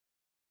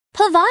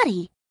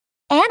Pavati,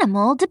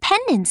 Animal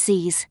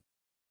Dependencies.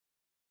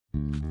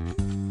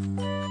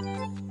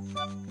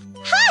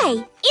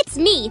 Hi, it's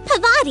me,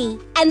 Pavati,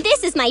 and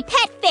this is my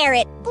pet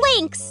ferret,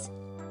 Blinks.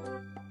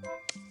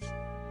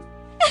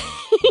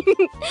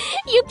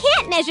 You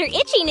can't measure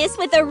itchiness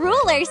with a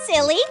ruler,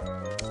 silly.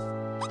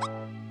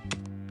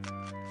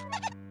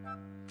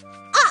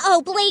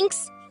 Uh-oh,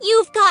 Blinks,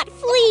 you've got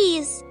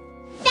fleas.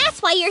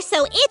 That's why you're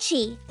so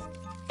itchy.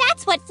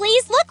 That's what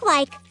fleas look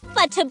like,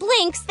 but to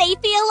Blinks, they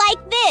feel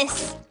like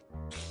this.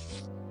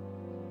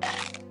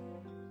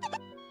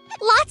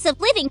 Lots of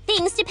living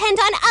things depend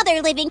on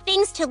other living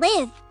things to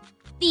live.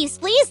 These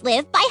fleas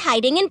live by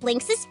hiding in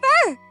Blinks's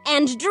fur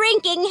and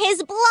drinking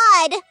his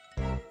blood.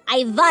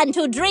 I want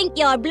to drink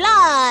your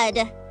blood.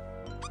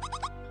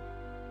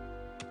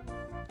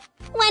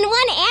 When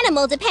one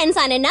animal depends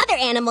on another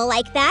animal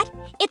like that,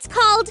 it's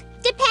called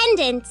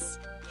dependence.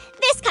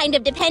 This kind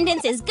of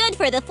dependence is good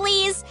for the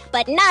fleas,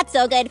 but not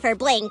so good for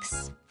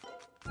Blinks.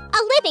 A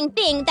living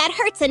thing that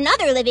hurts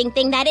another living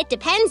thing that it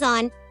depends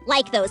on,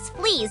 like those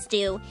fleas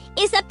do,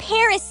 is a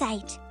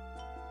parasite.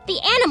 The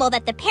animal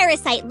that the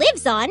parasite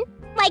lives on,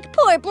 like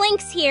poor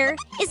Blinks here,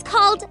 is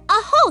called a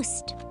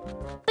host.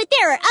 But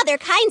there are other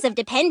kinds of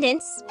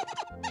dependence.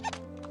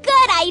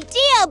 Good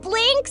idea,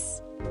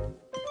 Blinks!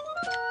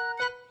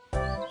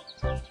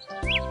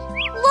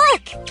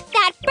 Look!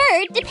 That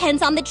bird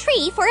depends on the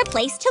tree for a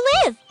place to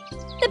live.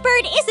 The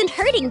bird isn't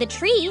hurting the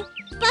tree,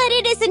 but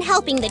it isn't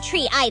helping the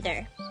tree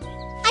either.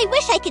 I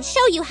wish I could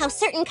show you how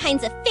certain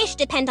kinds of fish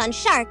depend on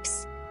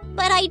sharks,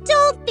 but I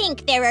don't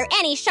think there are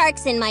any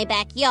sharks in my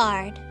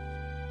backyard.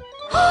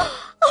 Or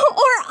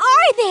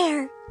are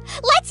there?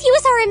 Let's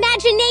use our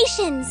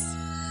imaginations.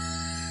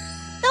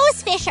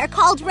 Those fish are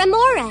called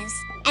remoras,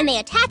 and they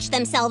attach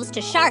themselves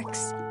to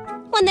sharks.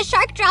 When the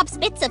shark drops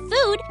bits of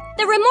food,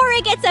 the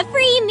remora gets a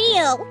free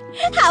meal.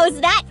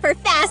 How's that for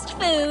fast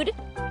food?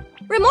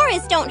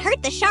 Remoras don't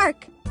hurt the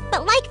shark,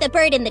 but like the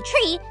bird in the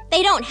tree,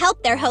 they don't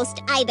help their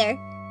host either.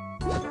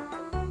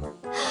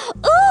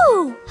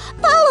 Ooh!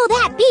 Follow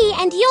that bee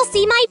and you'll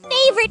see my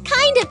favorite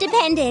kind of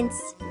dependence.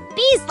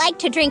 Bees like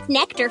to drink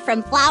nectar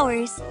from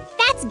flowers.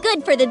 That's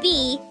good for the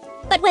bee.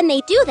 But when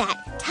they do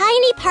that,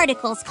 tiny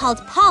particles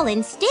called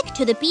pollen stick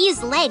to the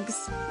bee's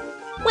legs.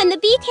 When the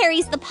bee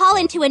carries the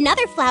pollen to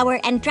another flower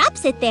and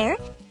drops it there,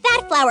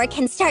 that flower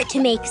can start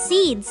to make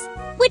seeds,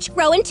 which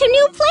grow into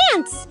new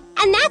plants.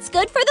 And that's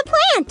good for the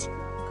plant.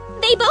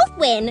 They both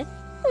win.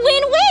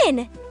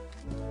 Win-win!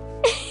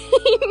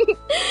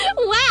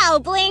 Wow,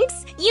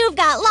 Blinks, you've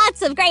got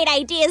lots of great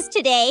ideas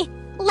today.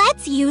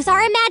 Let's use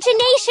our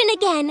imagination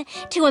again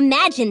to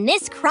imagine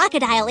this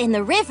crocodile in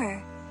the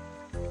river.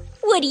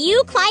 Would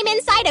you climb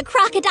inside a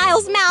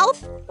crocodile's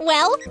mouth?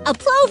 Well, a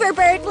plover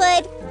bird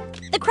would.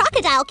 The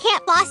crocodile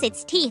can't floss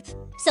its teeth,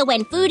 so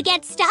when food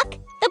gets stuck,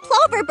 the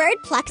plover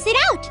bird plucks it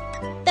out.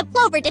 The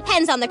plover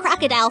depends on the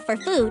crocodile for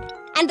food,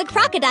 and the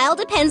crocodile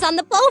depends on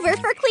the plover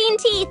for clean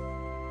teeth.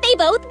 They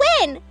both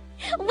win.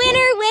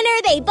 Winner,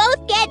 winner, they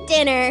both get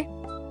dinner.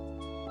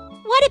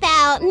 What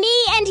about me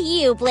and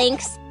you,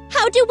 Blinks?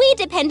 How do we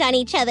depend on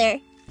each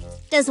other?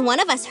 Does one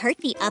of us hurt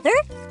the other?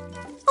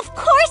 Of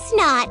course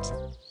not.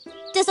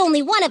 Does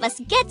only one of us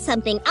get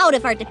something out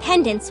of our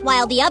dependence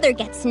while the other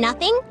gets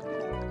nothing?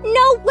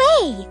 No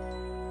way!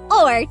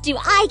 Or do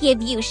I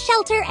give you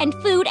shelter and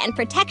food and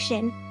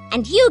protection,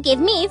 and you give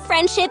me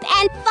friendship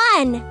and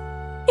fun?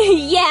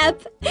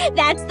 Yep,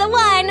 that's the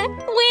one.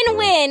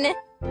 Win-win.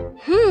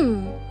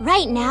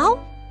 Right now,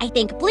 I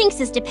think Blinks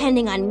is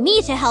depending on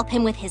me to help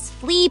him with his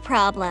flea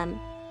problem.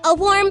 A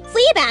warm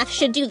flea bath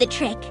should do the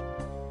trick.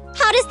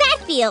 How does that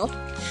feel?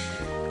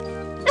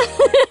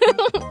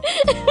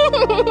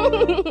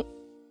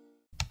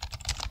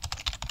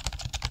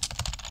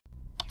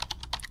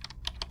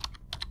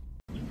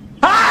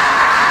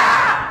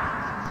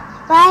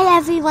 Bye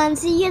everyone,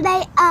 see you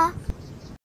later.